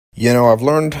I've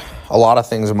learned a lot of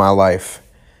things in my life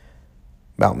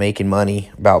about making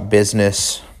money, about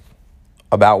business,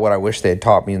 about what I wish they had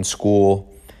taught me in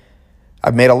school.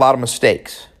 I've made a lot of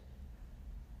mistakes.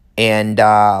 And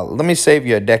let me save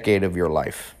you a decade of your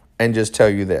life and just tell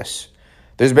you this.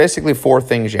 There's basically 4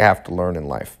 things you have to learn in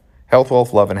life: health,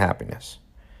 wealth, love, and happiness.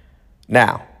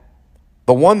 Now,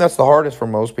 the one that's the hardest for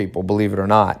most people, believe it or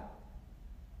not,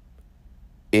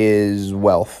 is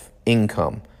wealth,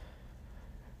 income,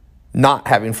 not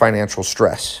having financial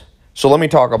stress. So let me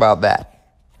talk about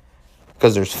that,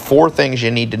 because there's 4 things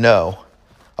you need to know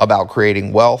about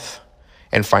creating wealth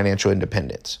and financial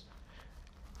independence.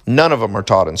 None of them are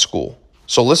taught in school.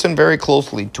 So listen very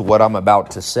closely to what I'm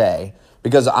about to say,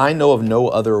 because I know of no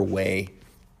other way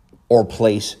or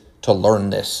place to learn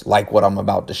this like what I'm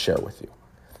about to share with you.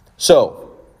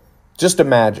 So just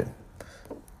imagine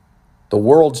the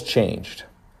world's changed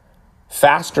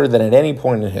faster than at any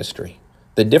point in history.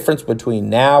 The difference between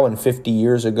now and 50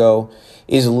 years ago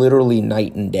is literally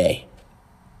night and day.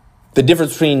 The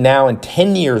difference between now and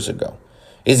 10 years ago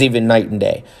is even night and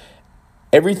day.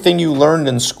 Everything you learned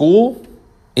in school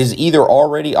is either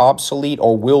already obsolete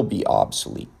or will be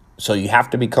obsolete. So you have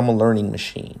to become a learning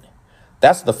machine.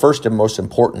 That's the first and most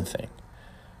important thing.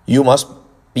 You must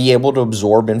be able to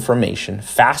absorb information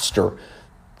faster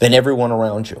than everyone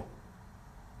around you.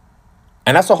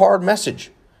 And that's a hard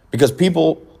message, because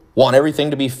people want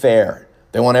everything to be fair.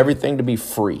 They want everything to be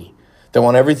free. They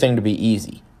want everything to be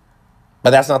easy.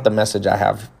 But that's not the message I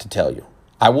have to tell you.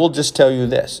 I will just tell you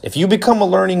this. If you become a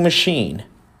learning machine,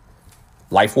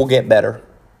 life will get better.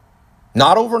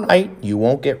 Not overnight. You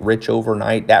won't get rich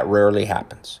overnight. That rarely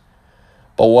happens.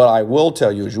 But what I will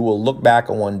tell you is you will look back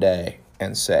on one day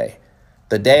and say,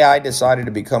 the day I decided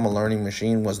to become a learning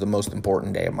machine was the most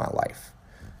important day of my life.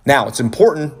 Now, it's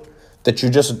important that you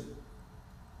just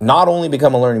not only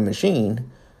become a learning machine,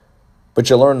 but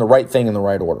you learn the right thing in the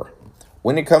right order.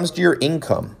 When it comes to your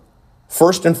income,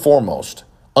 first and foremost,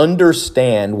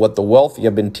 understand what the wealthy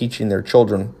have been teaching their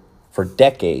children for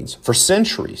decades, for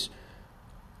centuries.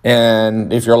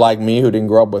 And if you're like me, who didn't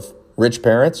grow up with rich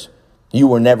parents, you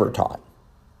were never taught.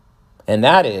 And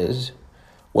that is,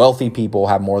 wealthy people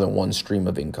have more than one stream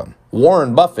of income.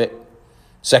 Warren Buffett,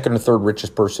 second or third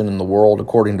richest person in the world,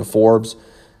 according to Forbes.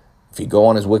 If you go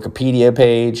on his Wikipedia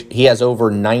page, he has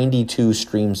over 92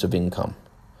 streams of income.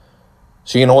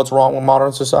 So you know what's wrong with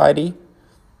modern society?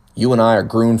 You and I are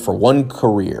groomed for one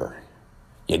career.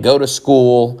 You go to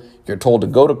school, you're told to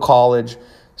go to college,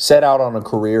 set out on a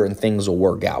career, and things will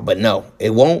work out. But no, it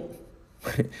won't.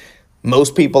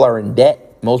 Most people are in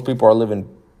debt. Most people are living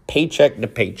paycheck to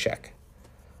paycheck.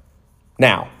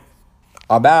 Now,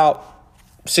 about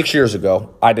 6 years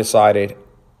ago, I decided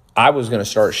I was going to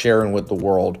start sharing with the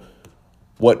world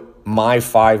what my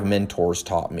 5 mentors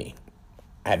taught me.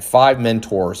 I had 5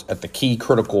 mentors at the key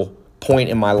critical point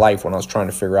in my life when I was trying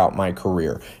to figure out my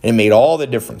career. And it made all the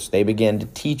difference. They began to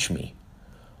teach me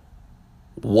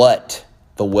what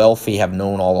the wealthy have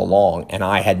known all along, and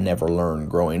I had never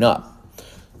learned growing up.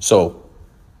 So,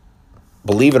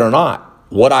 believe it or not,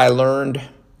 what I learned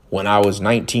when I was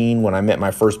 19, when I met my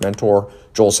first mentor,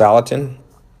 Joel Salatin,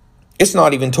 it's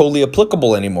not even totally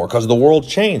applicable anymore, because the world's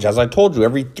changed. As I told you,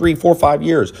 every 3, 4, 5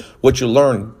 years, what you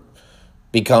learn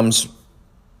becomes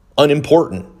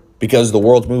unimportant, because the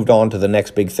world's moved on to the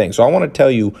next big thing. So I want to tell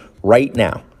you right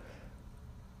now,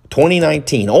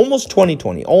 2019, almost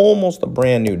 2020, almost a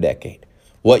brand new decade,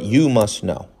 what you must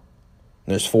know.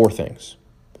 There's 4 things.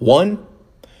 1,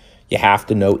 you have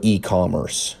to know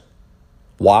e-commerce.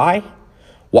 Why?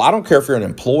 Well, I don't care if you're an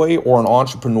employee or an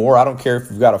entrepreneur. I don't care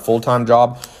if you've got a full-time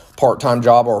job, part-time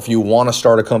job, or if you want to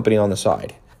start a company on the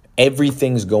side.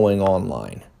 Everything's going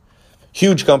online.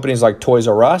 Huge companies like Toys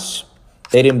R Us,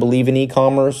 they didn't believe in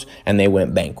e-commerce, and they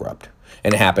went bankrupt.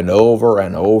 And it happened over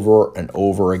and over and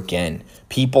over again.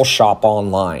 People shop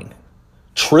online.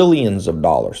 Trillions of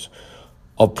dollars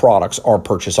of products are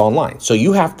purchased online. So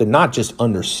you have to not just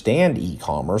understand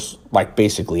e-commerce, like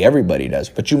basically everybody does,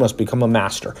 but you must become a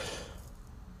master.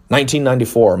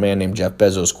 1994, a man named Jeff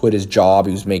Bezos quit his job.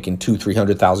 He was making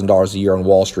 $200,000-$300,000 a year on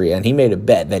Wall Street, and he made a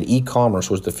bet that e-commerce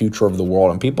was the future of the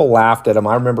world. And people laughed at him.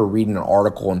 I remember reading an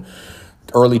article in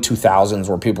early 2000s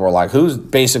where people were like, who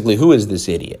is this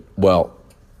idiot? Well,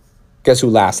 guess who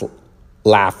laughed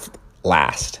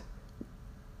last?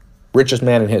 Richest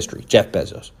man in history, Jeff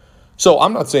Bezos. So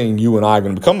I'm not saying you and I are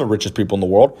going to become the richest people in the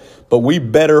world, but we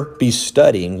better be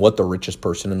studying what the richest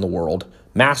person in the world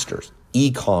masters,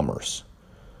 e-commerce.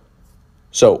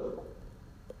 So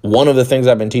one of the things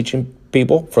I've been teaching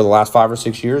people for the last 5 or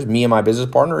 6 years, me and my business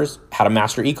partner, is how to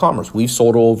master e-commerce. We've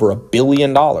sold over $1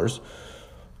 billion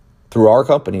through our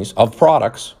companies of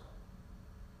products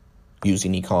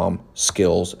using e-com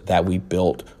skills that we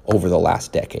built over the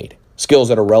last decade. Skills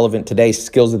that are relevant today,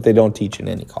 skills that they don't teach in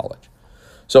any college.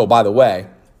 So by the way,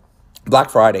 Black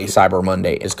Friday, Cyber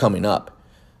Monday is coming up.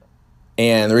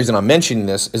 And the reason I'm mentioning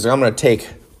this is I'm going to take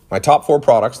my top 4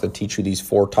 products that teach you these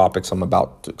 4 topics I'm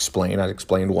about to explain. I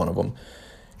explained one of them.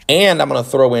 And I'm going to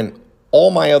throw in all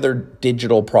my other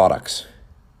digital products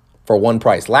for one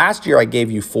price. Last year, I gave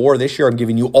you 4. This year, I'm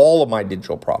giving you all of my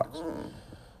digital products.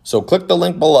 So click the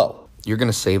link below. You're going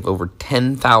to save over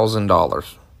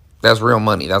 $10,000. That's real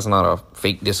money. That's not a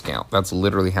fake discount. That's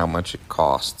literally how much it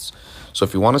costs. So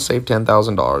if you want to save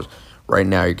 $10,000, right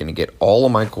now you're going to get all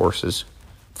of my courses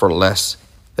for less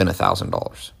than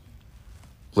 $1,000.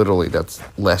 Literally, that's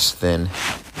less than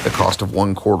the cost of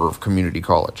 1/4 of community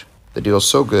college. The deal is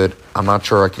so good, I'm not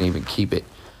sure I can even keep it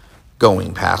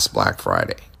going past Black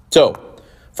Friday. So,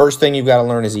 first thing you've got to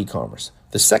learn is e-commerce.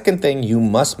 The second thing you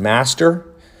must master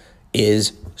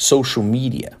is social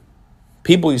media.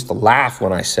 People used to laugh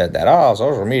when I said that. Oh,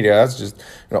 social media, that's just,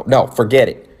 no, forget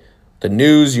it. The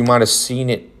news, you might have seen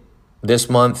it this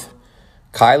month.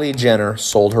 Kylie Jenner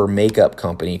sold her makeup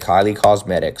company, Kylie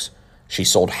Cosmetics. She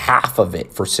sold half of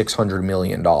it for $600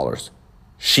 million.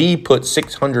 She put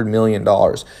 $600 million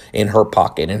in her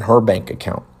pocket, in her bank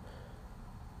account.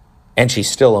 And she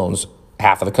still owns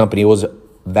half of the company. It was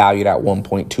valued at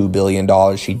 $1.2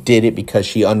 billion. She did it because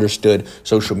she understood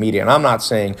social media. And I'm not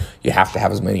saying you have to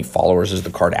have as many followers as the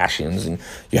Kardashians and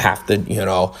you have to,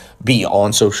 be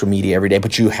on social media every day,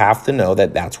 but you have to know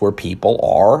that that's where people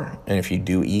are. And if you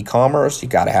do e-commerce, you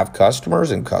got to have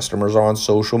customers, and customers are on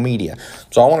social media.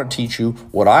 So I want to teach you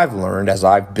what I've learned as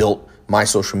I've built my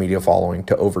social media following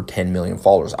to over 10 million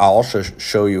followers. I'll also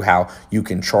show you how you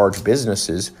can charge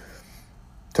businesses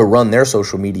to run their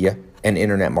social media and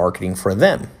internet marketing for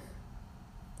them.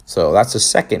 So that's the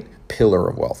second pillar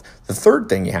of wealth. The third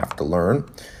thing you have to learn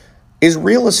is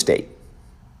real estate.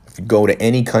 If you go to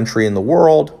any country in the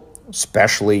world,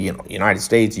 especially United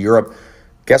States, Europe,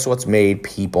 guess what's made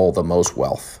people the most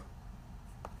wealth?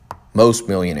 Most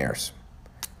millionaires.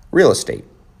 Real estate.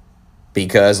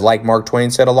 Because like Mark Twain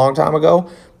said a long time ago,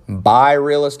 buy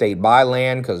real estate, buy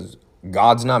land, because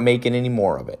God's not making any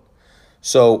more of it.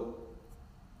 So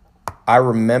I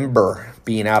remember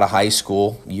being out of high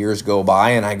school, years go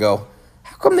by, and I go,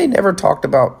 how come they never talked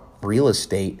about real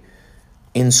estate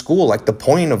in school? Like, the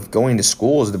point of going to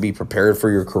school is to be prepared for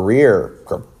your career,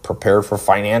 prepared for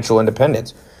financial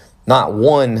independence. Not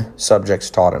one subject's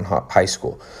taught in high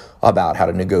school about how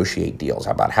to negotiate deals,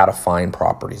 about how to find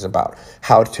properties, about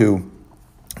how to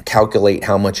calculate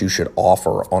how much you should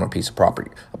offer on a piece of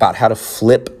property, about how to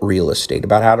flip real estate,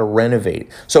 about how to renovate.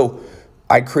 So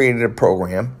I created a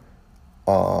program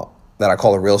that I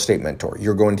call a real estate mentor.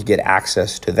 You're going to get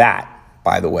access to that,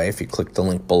 by the way, if you click the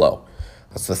link below.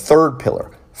 That's the third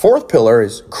pillar. Fourth pillar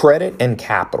is credit and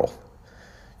capital.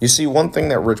 You see, one thing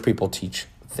that rich people teach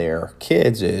their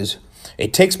kids is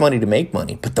it takes money to make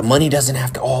money, but the money doesn't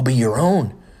have to all be your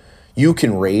own. You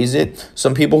can raise it.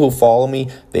 Some people who follow me,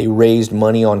 they raised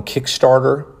money on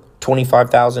Kickstarter,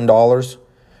 $25,000,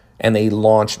 and they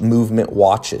launched Movement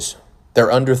watches. They're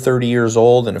under 30 years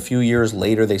old, and a few years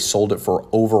later, they sold it for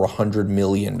over $100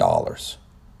 million.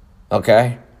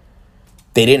 Okay?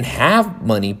 They didn't have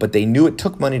money, but they knew it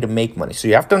took money to make money. So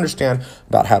you have to understand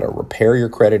about how to repair your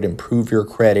credit, improve your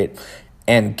credit,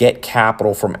 and get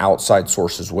capital from outside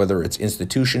sources, whether it's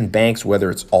institution, banks, whether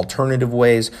it's alternative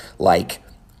ways like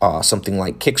something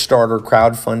like Kickstarter,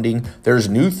 crowdfunding. There's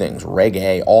new things, Reg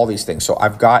A, all these things. So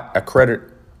I've got a credit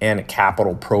and a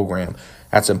capital program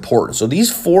that's important. So these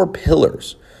 4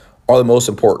 pillars are the most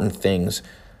important things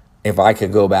if I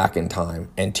could go back in time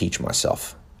and teach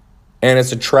myself. And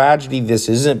it's a tragedy this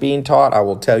isn't being taught. I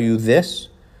will tell you this.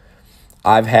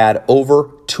 I've had over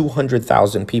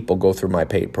 200,000 people go through my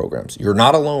paid programs. You're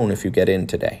not alone if you get in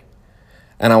today.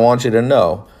 And I want you to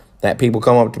know that people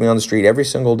come up to me on the street every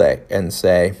single day and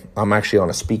say, I'm actually on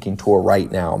a speaking tour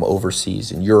right now. I'm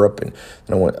overseas in Europe, and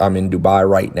I'm in Dubai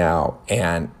right now.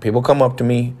 And people come up to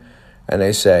me and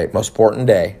they say, most important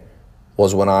day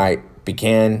was when I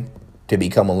began to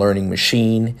become a learning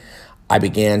machine. I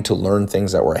began to learn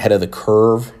things that were ahead of the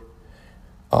curve.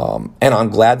 And I'm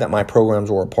glad that my programs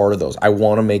were a part of those. I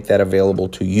want to make that available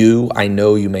to you. I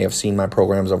know you may have seen my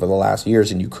programs over the last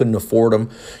years and you couldn't afford them.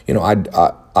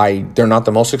 They're not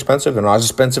the most expensive. They're not as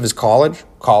expensive as college.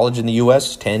 College in the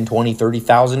U.S., $10,000, $20,000,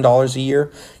 $30,000 a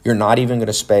year. You're not even going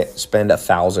to spend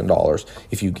 $1,000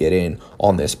 if you get in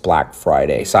on this Black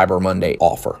Friday, Cyber Monday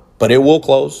offer. But it will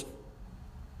close,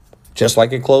 just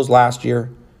like it closed last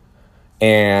year.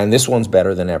 And this one's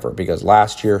better than ever because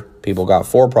last year people got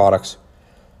 4 products.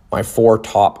 My 4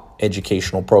 top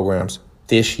educational programs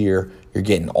This year, you're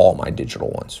getting all my digital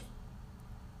ones.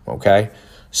 Okay?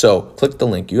 So click the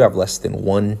link. You have less than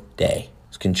 1 day.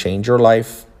 This can change your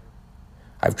life.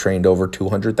 I've trained over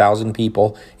 200,000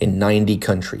 people in 90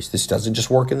 countries. This doesn't just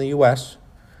work in the US.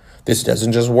 This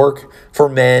doesn't just work for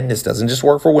men. This doesn't just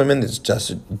work for women. It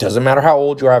doesn't matter how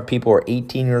old you are. People are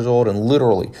 18 years old, and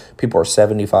literally people are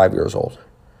 75 years old.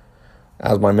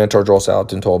 As my mentor Joel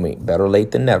Salatin told me, better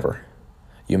late than never.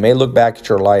 You may look back at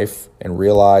your life and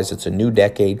realize it's a new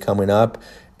decade coming up,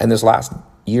 and this last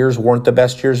years weren't the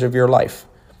best years of your life.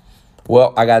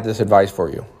 Well, I got this advice for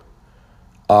you.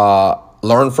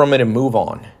 Learn from it and move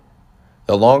on.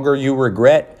 The longer you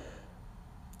regret,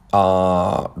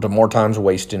 the more time's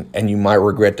wasted, and you might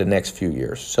regret the next few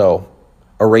years. So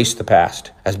erase the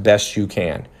past as best you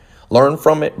can. Learn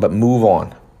from it, but move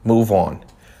on. Move on.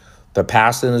 The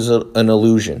past is an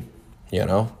illusion, you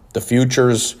know. The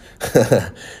future's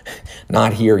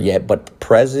not here yet, but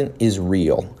present is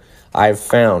real. I've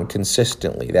found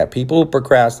consistently that people who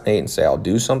procrastinate and say, I'll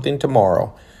do something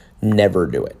tomorrow, never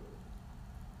do it.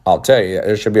 I'll tell you,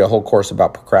 there should be a whole course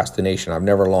about procrastination. I've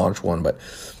never launched one, but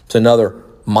it's another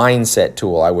mindset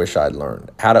tool I wish I'd learned.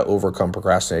 How to overcome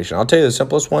procrastination. I'll tell you the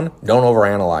simplest one, don't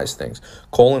overanalyze things.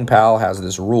 Colin Powell has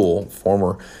this rule,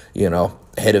 former,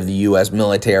 head of the U.S.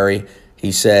 military.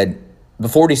 He said, the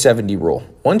 40-70 rule.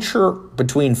 Once you're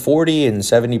between 40 and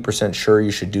 70% sure you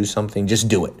should do something, just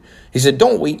do it. He said,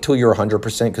 don't wait till you're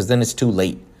 100% because then it's too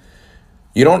late.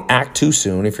 You don't act too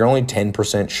soon. If you're only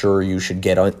 10% sure you should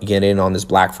get in on this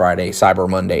Black Friday, Cyber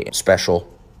Monday special,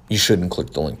 you shouldn't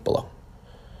click the link below.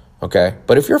 Okay?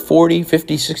 But if you're 40,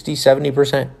 50, 60,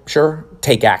 70% sure,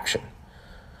 take action.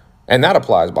 And that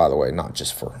applies, by the way, not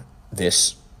just for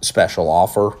this special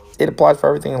offer. It applies for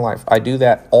everything in life. I do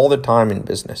that all the time in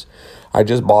business. I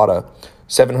just bought a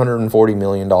 $740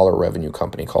 million revenue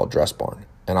company called Dress Barn.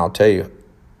 And I'll tell you,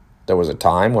 there was a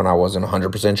time when I wasn't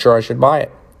 100% sure I should buy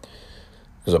it.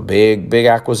 It was a big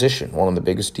acquisition, one of the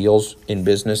biggest deals in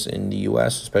business in the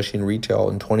U.S., especially in retail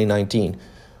in 2019.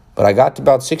 But I got to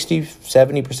about 60,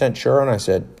 70% sure, and I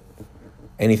said,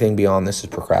 anything beyond this is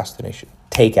procrastination.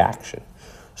 Take action.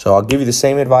 So I'll give you the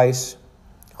same advice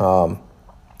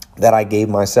that I gave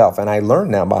myself. And I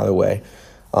learned now, by the way,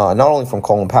 not only from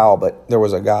Colin Powell, but there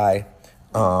was a guy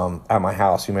at my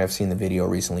house. You may have seen the video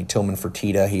recently, Tillman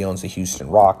Fertitta. He owns the Houston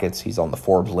Rockets. He's on the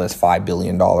Forbes list, $5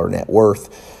 billion net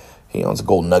worth. He owns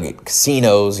Golden Nugget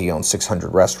casinos. He owns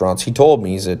 600 restaurants. He told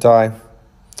me, he said, Tai,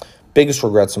 biggest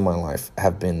regrets in my life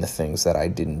have been the things that I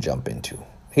didn't jump into.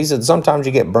 He said, sometimes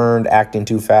you get burned acting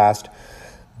too fast,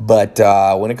 but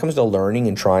when it comes to learning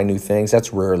and trying new things,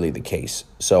 that's rarely the case.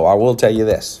 So I will tell you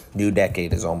this, new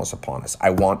decade is almost upon us. I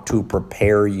want to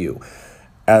prepare you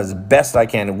as best I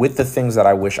can with the things that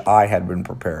I wish I had been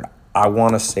prepared. I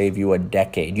want to save you a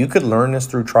decade. You could learn this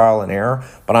through trial and error,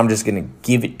 but I'm just going to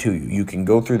give it to you. You can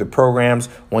go through the programs.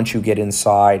 Once you get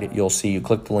inside, you'll see, you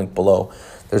click the link below.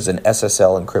 There's an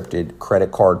SSL encrypted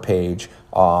credit card page.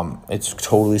 It's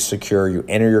totally secure. You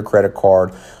enter your credit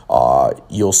card.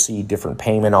 You'll see different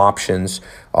payment options.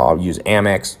 Use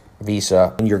Amex,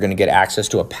 Visa, and you're going to get access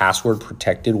to a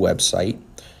password-protected website.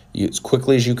 As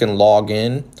quickly as you can log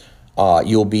in, and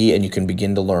you can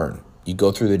begin to learn. You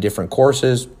go through the different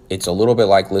courses. It's a little bit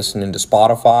like listening to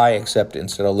Spotify, except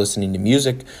instead of listening to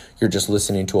music, you're just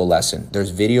listening to a lesson. There's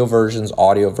video versions,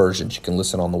 audio versions. You can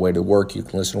listen on the way to work. You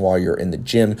can listen while you're in the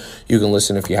gym. You can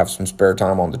listen if you have some spare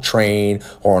time on the train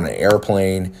or on an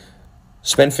airplane.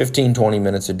 Spend 15, 20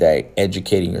 minutes a day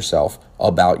educating yourself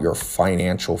about your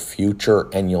financial future,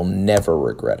 and you'll never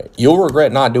regret it. You'll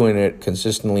regret not doing it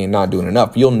consistently and not doing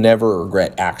enough. You'll never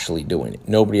regret actually doing it.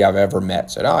 Nobody I've ever met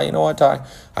said, you know what, Tai?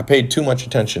 I paid too much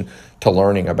attention to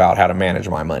learning about how to manage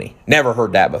my money. Never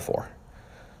heard that before.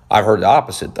 I've heard the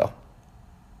opposite, though.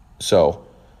 So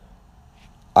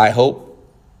I hope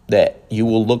that you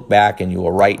will look back and you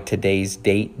will write today's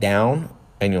date down,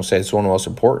 and you'll say it's one of the most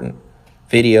important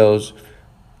videos,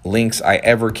 links I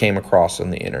ever came across on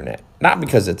the internet. Not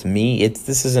because it's me.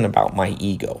 This isn't about my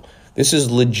ego. This is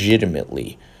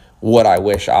legitimately what I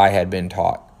wish I had been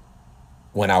taught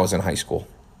when I was in high school.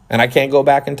 And I can't go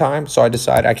back in time, so I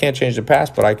decided I can't change the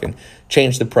past, but I can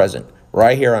change the present.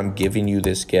 Right here, I'm giving you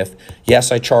this gift.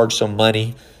 Yes, I charge some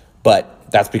money, but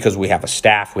that's because we have a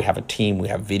staff, we have a team, we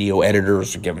have video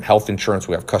editors, we give them health insurance,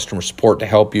 we have customer support to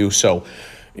help you. So,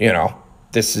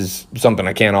 this is something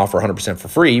I can't offer 100% for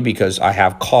free because I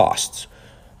have costs.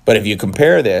 But if you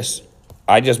compare this,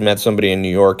 I just met somebody in New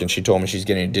York and she told me she's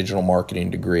getting a digital marketing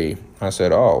degree. I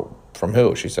said, oh, from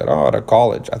who? She said, at a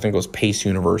college. I think it was Pace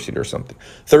University or something.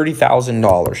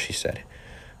 $30,000, she said.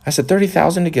 I said,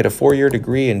 30,000 to get a 4-year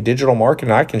degree in digital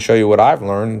marketing? I can show you what I've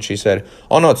learned. And she said,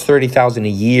 oh no, it's 30,000 a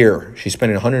year. She's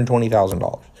spending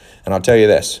 $120,000. And I'll tell you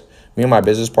this, me and my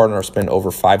business partner have spent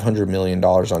over $500 million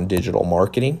on digital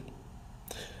marketing.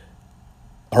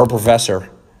 Her professor,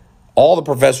 all the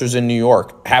professors in New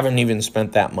York haven't even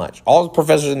spent that much. All the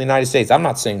professors in the United States, I'm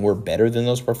not saying we're better than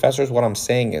those professors. What I'm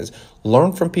saying is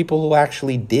learn from people who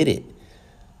actually did it.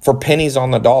 For pennies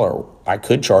on the dollar, I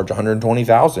could charge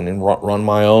 $120,000 and run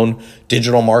my own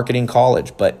digital marketing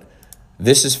college. But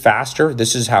this is faster.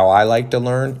 This is how I like to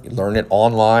learn. You learn it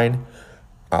online.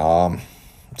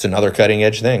 It's another cutting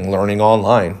edge thing, learning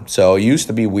online. So it used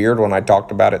to be weird when I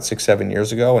talked about it 6-7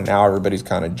 years ago, and now everybody's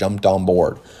kind of jumped on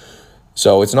board.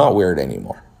 So it's not weird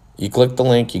anymore. You click the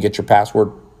link, you get your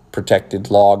password protected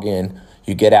login,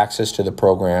 you get access to the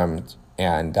program,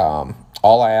 and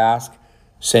all I ask,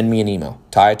 send me an email,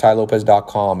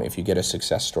 tai@tailopez.com if you get a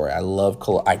success story.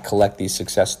 I collect these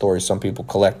success stories. Some people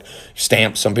collect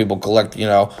stamps, some people collect,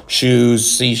 shoes,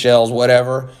 seashells,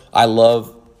 whatever.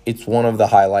 It's one of the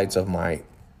highlights of my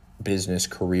business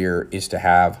career is to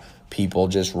have people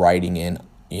just writing in,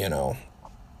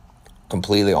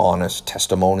 completely honest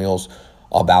testimonials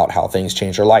about how things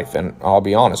change their life. And I'll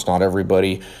be honest, not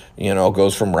everybody,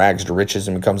 goes from rags to riches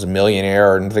and becomes a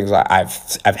millionaire and things like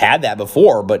I've had that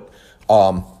before, but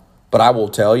I will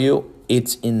tell you,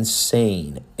 it's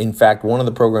insane. In fact, one of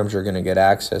the programs you're going to get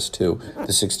access to,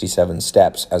 the 67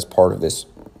 steps, as part of this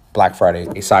Black Friday,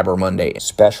 Cyber Monday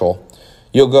special.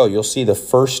 You'll see the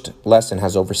first lesson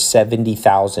has over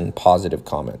 70,000 positive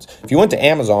comments. If you went to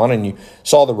Amazon and you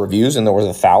saw the reviews and there was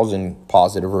 1,000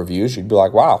 positive reviews, you'd be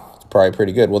like, wow, it's probably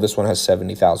pretty good. Well, this one has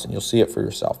 70,000. You'll see it for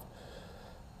yourself.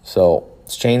 So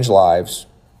it's changed lives.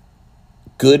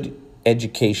 Good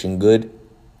education, good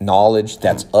knowledge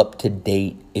that's up to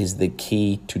date is the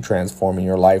key to transforming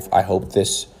your life. I hope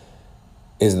this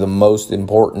is the most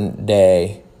important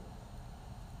day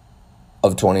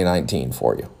of 2019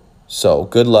 for you. So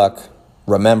good luck.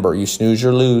 Remember, you snooze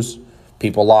or lose.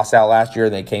 People lost out last year.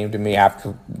 They came to me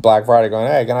after Black Friday going,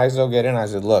 hey, can I still get in? I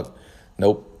said, look,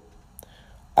 nope.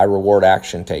 I reward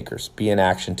action takers. Be an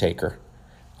action taker.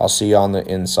 I'll see you on the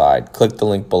inside. Click the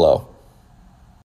link below.